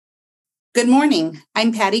Good morning.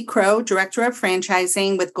 I'm Patty Crow, Director of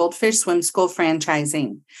Franchising with Goldfish Swim School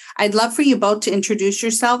Franchising. I'd love for you both to introduce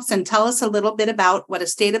yourselves and tell us a little bit about what a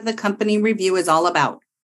State of the Company review is all about.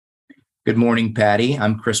 Good morning, Patty.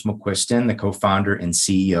 I'm Chris McQuiston, the co-founder and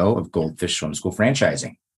CEO of Goldfish Swim School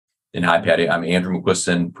Franchising. And hi, Patty. I'm Andrew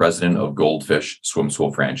McQuiston, President of Goldfish Swim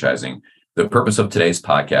School Franchising. The purpose of today's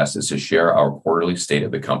podcast is to share our quarterly state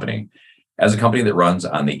of the company. As a company that runs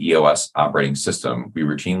on the EOS operating system, we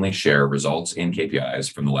routinely share results and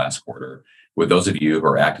KPIs from the last quarter with those of you who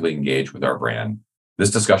are actively engaged with our brand. This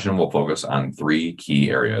discussion will focus on three key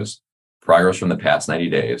areas: progress from the past 90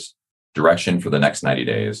 days, direction for the next 90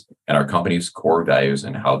 days, and our company's core values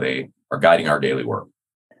and how they are guiding our daily work.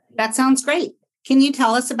 That sounds great. Can you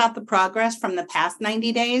tell us about the progress from the past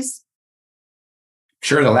 90 days?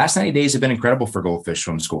 Sure. The last 90 days have been incredible for Goldfish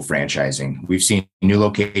Swim School Franchising. We've seen new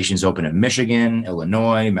locations open in Michigan,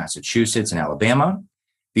 Illinois, Massachusetts, and Alabama.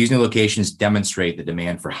 These new locations demonstrate the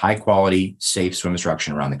demand for high quality, safe swim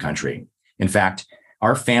instruction around the country. In fact,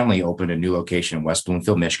 our family opened a new location in West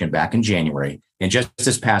Bloomfield, Michigan back in January, and just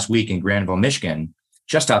this past week in Granville, Michigan,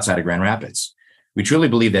 just outside of Grand Rapids. We truly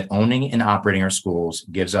believe that owning and operating our schools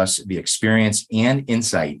gives us the experience and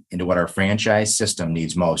insight into what our franchise system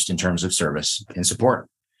needs most in terms of service and support.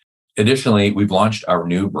 Additionally, we've launched our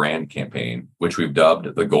new brand campaign, which we've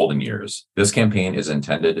dubbed the Golden Years. This campaign is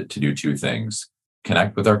intended to do two things: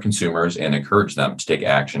 connect with our consumers and encourage them to take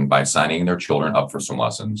action by signing their children up for swim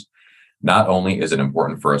lessons. Not only is it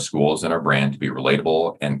important for our schools and our brand to be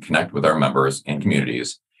relatable and connect with our members and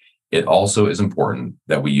communities, it also is important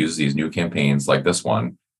that we use these new campaigns like this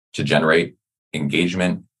one to generate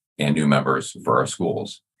engagement and new members for our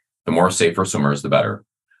schools. The more safer swimmers, the better.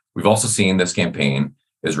 We've also seen this campaign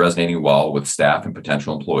is resonating well with staff and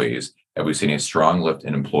potential employees, and we've seen a strong lift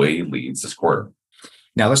in employee leads this quarter.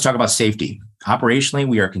 Now let's talk about safety. Operationally,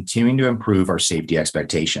 we are continuing to improve our safety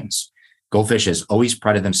expectations. Goldfish has always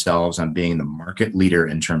prided themselves on being the market leader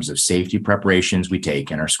in terms of safety preparations we take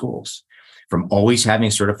in our schools. From always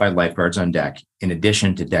having certified lifeguards on deck, in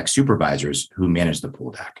addition to deck supervisors who manage the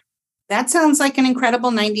pool deck. That sounds like an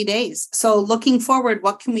incredible 90 days. So looking forward,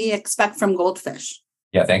 what can we expect from Goldfish?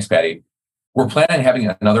 Yeah, thanks, Patty. We're planning on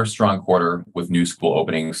having another strong quarter with new school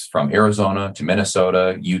openings from Arizona to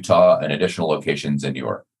Minnesota, Utah, and additional locations in New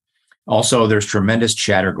York. Also, there's tremendous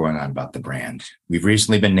chatter going on about the brand. We've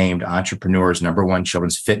recently been named Entrepreneur's #1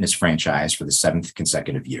 children's fitness franchise for the 7th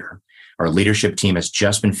consecutive year. Our leadership team has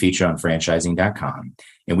just been featured on franchising.com,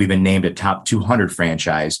 and we've been named a top 200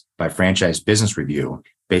 franchise by Franchise Business Review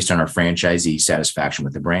based on our franchisee satisfaction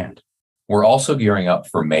with the brand. We're also gearing up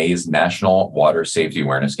for May's National Water Safety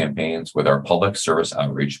Awareness campaigns with our public service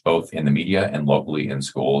outreach, both in the media and locally in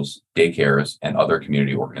schools, daycares, and other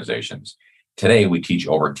community organizations. Today, we teach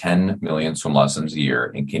over 10 million swim lessons a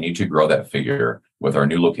year and continue to grow that figure with our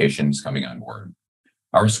new locations coming on board.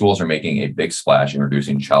 Our schools are making a big splash in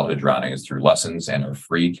reducing childhood drownings through lessons and our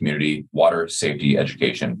free community water safety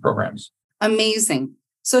education programs. Amazing.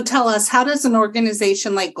 So tell us, how does an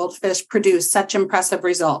organization like Goldfish produce such impressive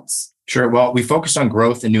results? Sure. Well, we focus on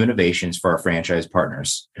growth and new innovations for our franchise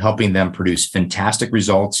partners, helping them produce fantastic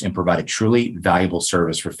results and provide a truly valuable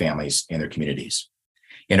service for families and their communities.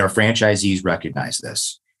 And our franchisees recognize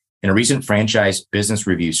this. In a recent franchise business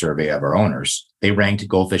review survey of our owners, they ranked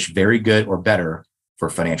Goldfish very good or better for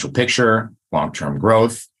financial picture, long-term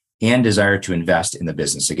growth, and desire to invest in the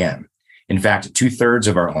business again. In fact, 2/3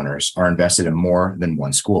 of our owners are invested in more than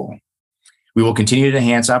one school. We will continue to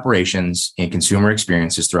enhance operations and consumer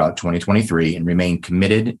experiences throughout 2023 and remain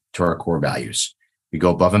committed to our core values. We go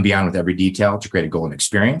above and beyond with every detail to create a golden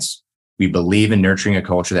experience. We believe in nurturing a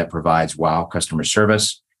culture that provides wow customer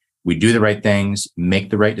service. We do the right things, make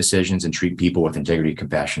the right decisions, and treat people with integrity,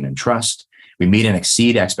 compassion, and trust. We meet and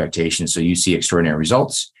exceed expectations so you see extraordinary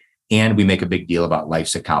results, and we make a big deal about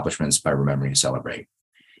life's accomplishments by remembering to celebrate.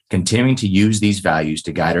 Continuing to use these values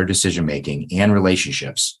to guide our decision-making and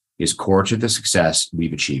relationships is core to the success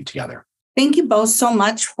we've achieved together. Thank you both so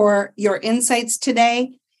much for your insights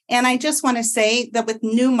today. And I just want to say that with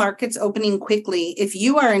new markets opening quickly, if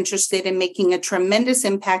you are interested in making a tremendous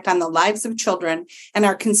impact on the lives of children and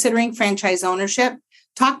are considering franchise ownership,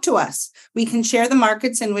 talk to us. We can share the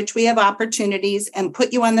markets in which we have opportunities and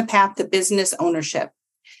put you on the path to business ownership.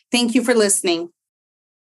 Thank you for listening.